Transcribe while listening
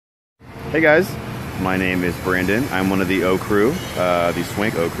Hey guys, my name is Brandon. I'm one of the O crew, the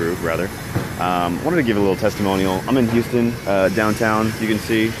Swank O crew, rather. Wanted to give a little testimonial. I'm in Houston, downtown, you can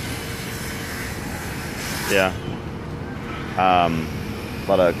see. Yeah. A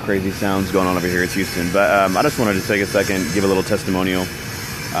lot of crazy sounds going on over here. It's Houston. But I just wanted to take a second, give a little testimonial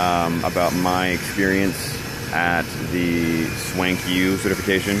about my experience at the Swank U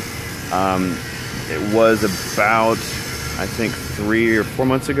certification. It was about, I think, 3 or 4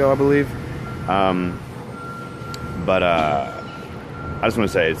 months ago, I believe. But I just want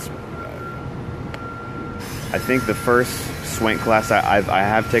to say, I think the first Swank class, I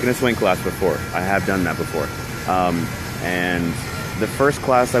have taken a Swank class before. I have done that before. And the first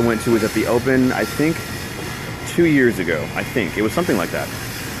class I went to was at the Open, I think, 2 years ago. I think. It was something like that.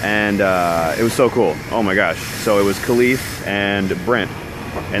 And it was so cool. Oh my gosh. So it was Khalif and Brent.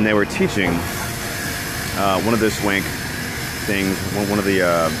 And they were teaching one of the Swank things, one of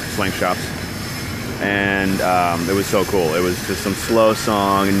the Swank shops. And it was so cool. It was just some slow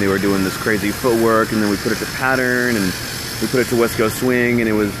song, and they were doing this crazy footwork, and then we put it to pattern, and we put it to West Coast swing, and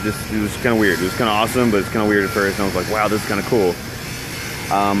it was kind of weird. It was kind of awesome, but it's kind of weird at first, and I was like, wow, this is kind of cool.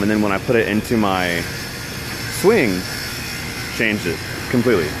 And then when I put it into my swing, changed it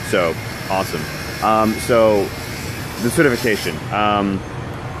completely. So awesome. So the certification.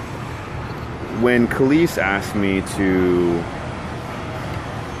 When Khalees asked me to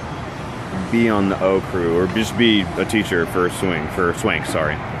be on the O crew, or just be a teacher for Swank,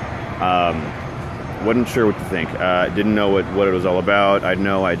 sorry. Wasn't sure what to think. Didn't know what it was all about. I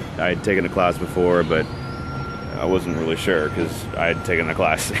know I'd taken a class before, but I wasn't really sure because I'd taken a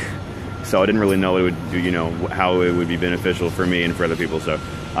class. So I didn't really know what it would do, you know, how it would be beneficial for me and for other people. So,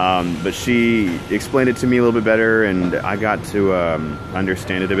 but she explained it to me a little bit better, and I got to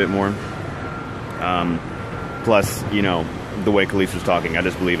understand it a bit more. Plus, you know, the way Khalees was talking, I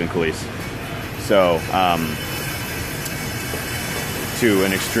just believe in Khalees. So, to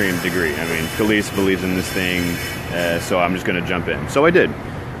an extreme degree. I mean, Khalees believes in this thing, so I'm just going to jump in. So I did.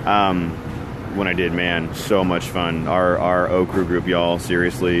 When I did, man, so much fun. Our O crew group, y'all,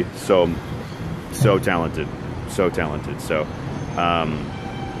 seriously, so talented. So talented. So,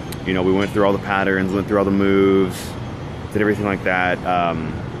 you know, we went through all the patterns, went through all the moves, did everything like that.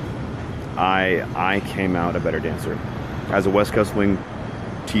 I came out a better dancer. As a West Coast swing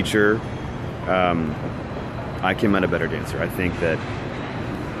teacher, I came out a better dancer. I think that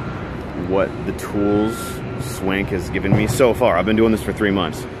what the tools Swank has given me so far, I've been doing this for 3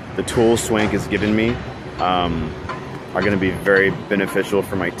 months, the tools Swank has given me are going to be very beneficial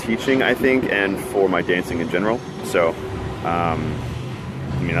for my teaching, I think, and for my dancing in general. So, I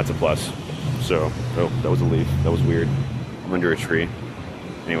mean, that's a plus. So, oh, that was a leaf. That was weird. I'm under a tree.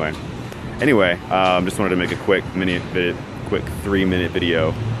 Anyway, just wanted to make a quick 3-minute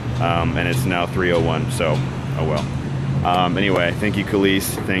video, and it's now 3:01, so oh well. Anyway, thank you,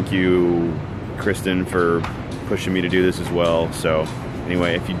 Khalees. Thank you, Kristen, for pushing me to do this as well. So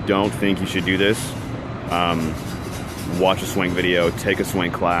anyway, if you don't think you should do this, watch a Swank video, take a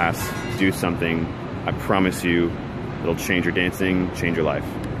Swank class, do something. I promise you, it'll change your dancing, change your life.